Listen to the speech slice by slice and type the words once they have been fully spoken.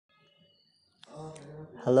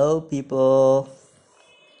Hello, people.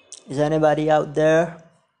 Is anybody out there?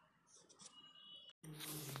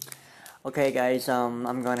 Okay, guys.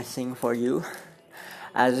 I'm gonna sing for you,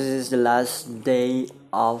 as this is the last day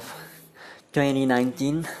of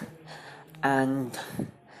 2019, and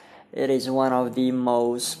it is one of the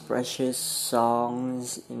most precious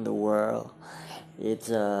songs in the world.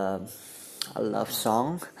 It's a love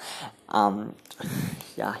song. Um,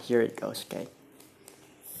 yeah, here it goes. Okay.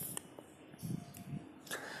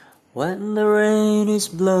 When the rain is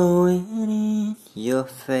blowing in your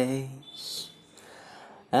face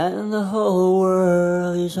and the whole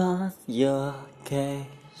world is on your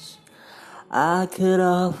case, I could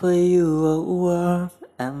offer you a warm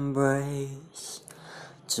embrace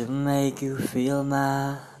to make you feel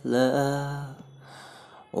my love.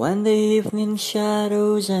 When the evening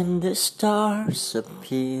shadows and the stars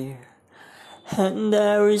appear, and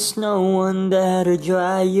there is no one there to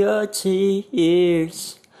dry your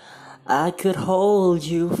tears, I could hold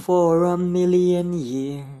you for 1,000,000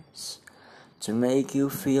 years to make you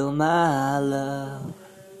feel my love.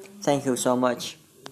 Thank you so much.